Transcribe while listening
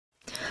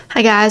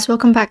Hi guys,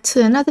 welcome back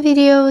to another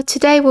video.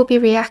 Today we'll be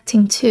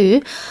reacting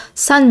to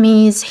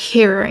Sunmi's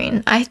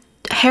Heroine.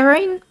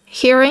 Heroine,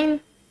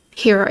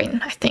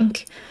 I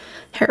think.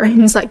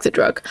 Heroine's like the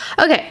drug.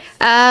 Okay,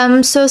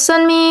 so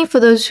Sunmi,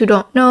 for those who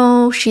don't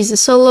know, she's a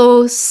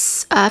solo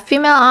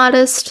female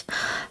artist.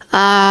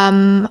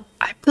 I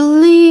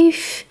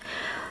believe,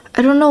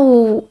 I don't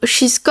know,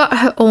 she's got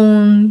her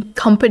own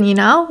company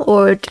now,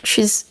 or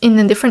she's in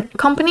a different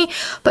company,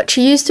 but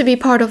she used to be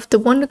part of the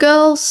Wonder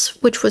Girls,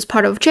 which was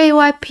part of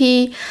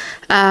JYP,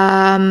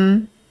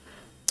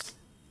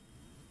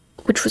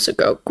 which was a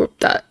girl group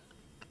that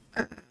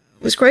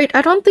was great.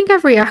 I don't think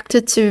I've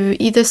reacted to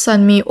either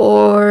Sunmi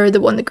or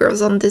the Wonder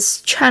Girls on this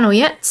channel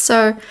yet,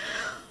 so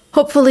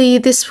hopefully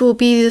this will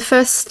be the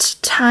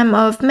first time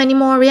of many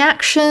more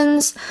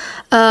reactions.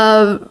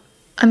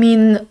 I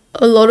mean,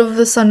 a lot of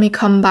the Sunmi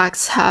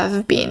comebacks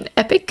have been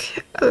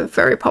epic,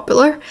 very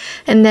popular,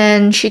 and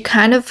then she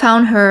kind of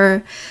found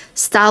her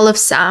style of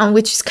sound,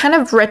 which is kind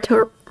of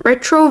retro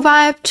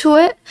vibe to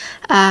it,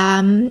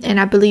 and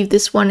I believe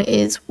this one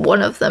is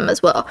one of them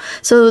as well.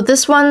 So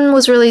this one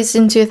was released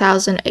in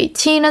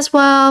 2018 as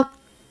well.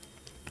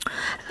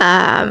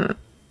 I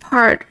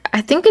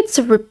think it's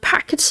a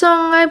repackaged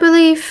song, I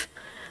believe.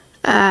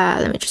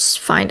 Let me just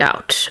find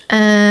out.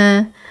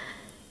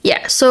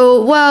 Yeah,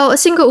 so, well, a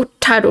single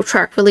title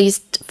track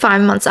released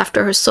 5 months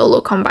after her solo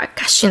comeback,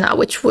 Gashina,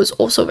 which was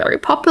also very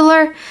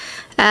popular.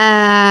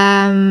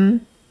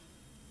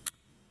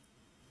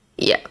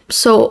 Yeah,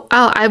 so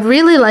I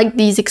really like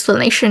these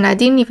explanations. I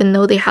didn't even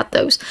know they had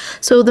those.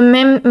 So the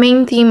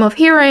main theme of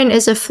Heroine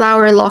is a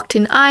flower locked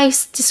in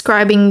ice,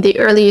 describing the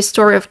earlier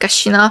story of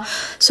Gashina.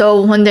 So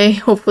one day,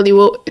 hopefully,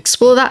 we'll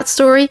explore that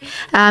story,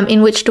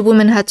 in which the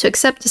woman had to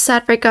accept the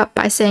sad breakup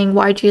by saying,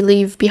 "Why do you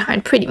leave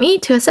behind pretty me?"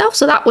 to herself.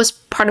 So that was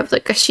part of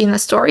the Gashina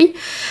story.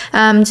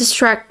 This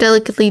track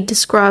delicately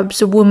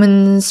describes a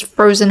woman's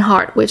frozen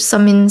heart with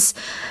Sunmi's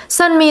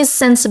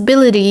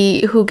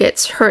sensibility, who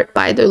gets hurt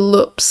by the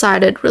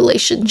lopsided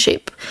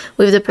relationship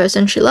with the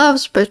person she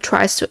loves, but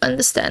tries to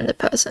understand the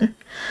person.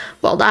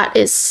 Well, that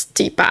is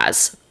deep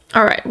as.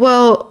 Alright,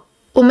 well,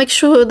 we'll make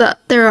sure that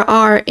there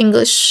are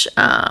English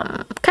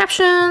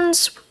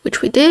captions,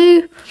 which we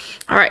do.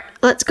 Alright,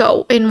 let's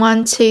go. In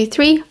 1, 2,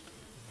 3.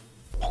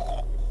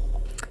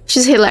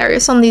 She's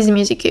hilarious on these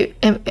music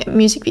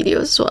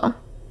videos as well.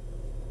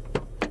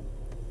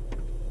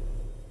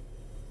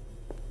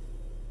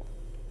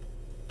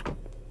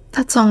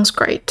 That song's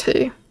great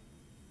too.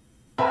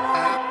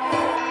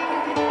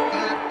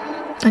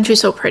 And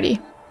she's so pretty.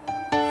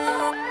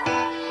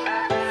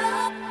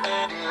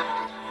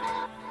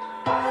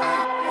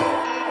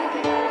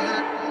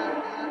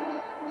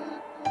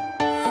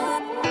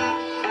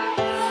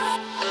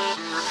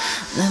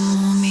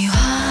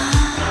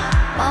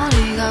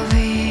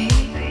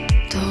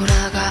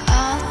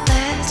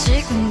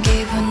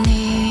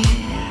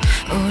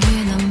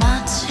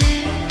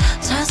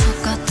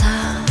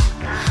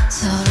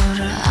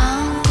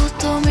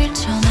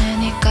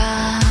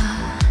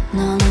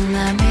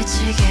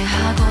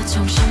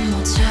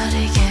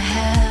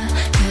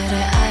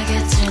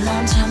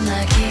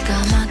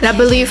 And I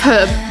believe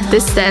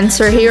this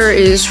dancer here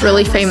is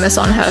really famous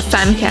on her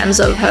fan cams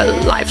of her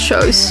live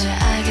shows.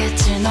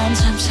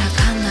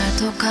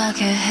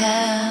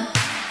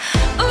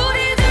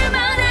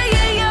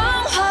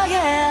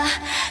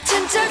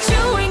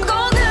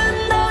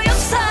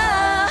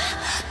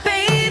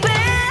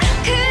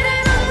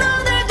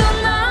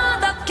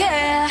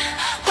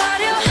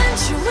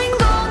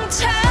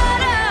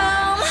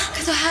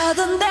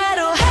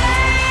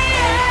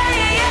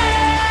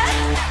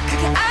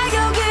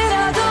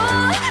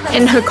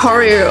 And her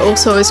choreo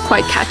also is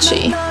quite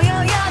catchy.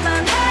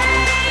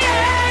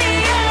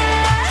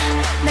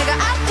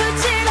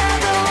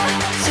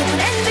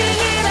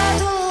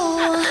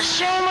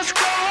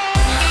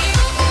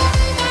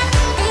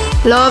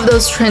 Love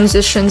those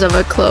transitions of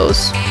her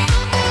clothes.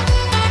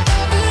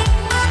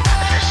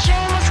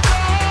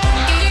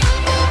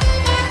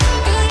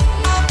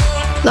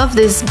 Love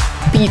this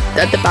beat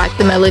at the back,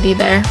 the melody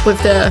there with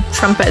the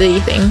trumpet-y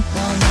thing.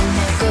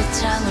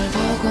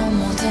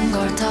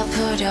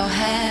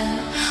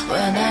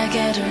 왜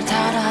날개를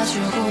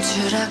달아주고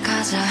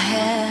추락하자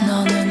해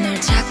너는 늘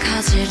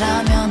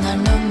착하지라면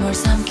날 눈물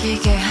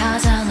삼키게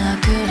하잖아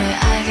그래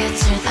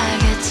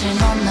알겠지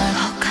넌 날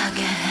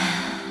혹하게 해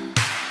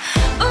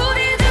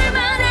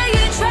우리들만의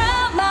이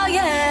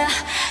드라마에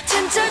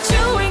진짜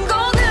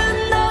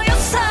주인공은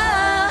너였어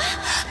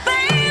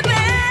baby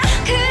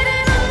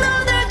그래 넌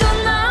너들도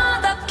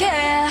너답게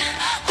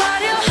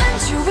화려한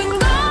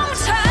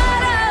주인공처럼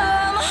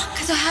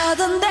그저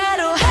하던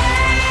대로 해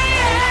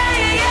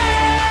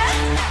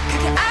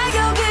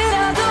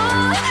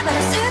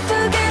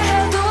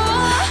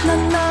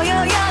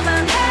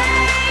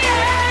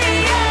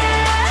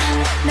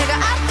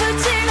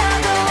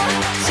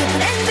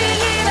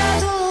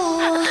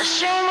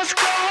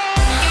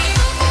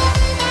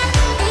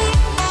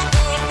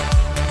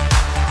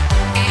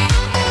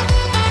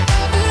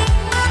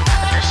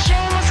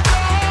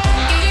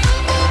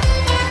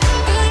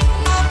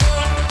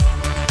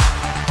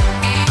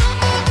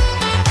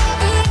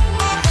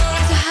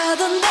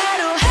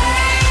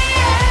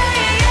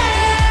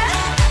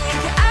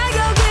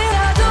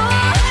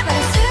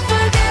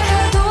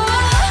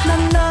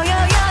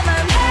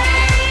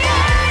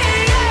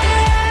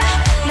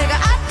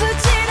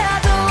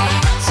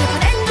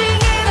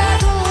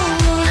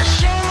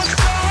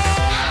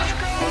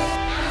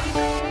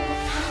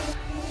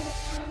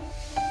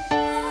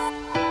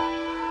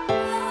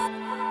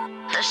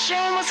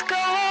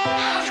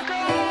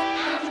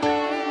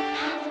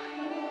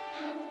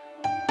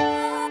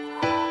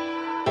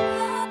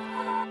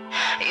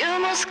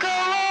go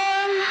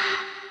on.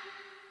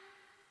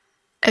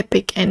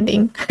 Epic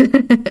ending.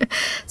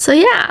 So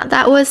yeah,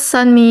 that was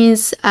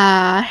Sunmi's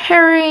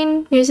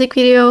Heroine music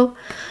video.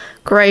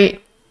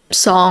 Great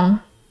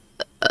song.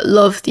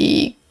 Love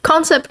the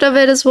concept of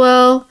it as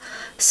well.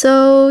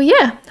 So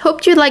yeah,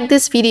 hope you liked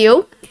this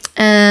video.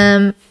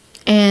 And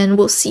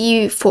we'll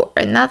see you for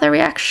another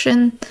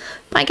reaction.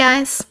 Bye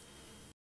guys.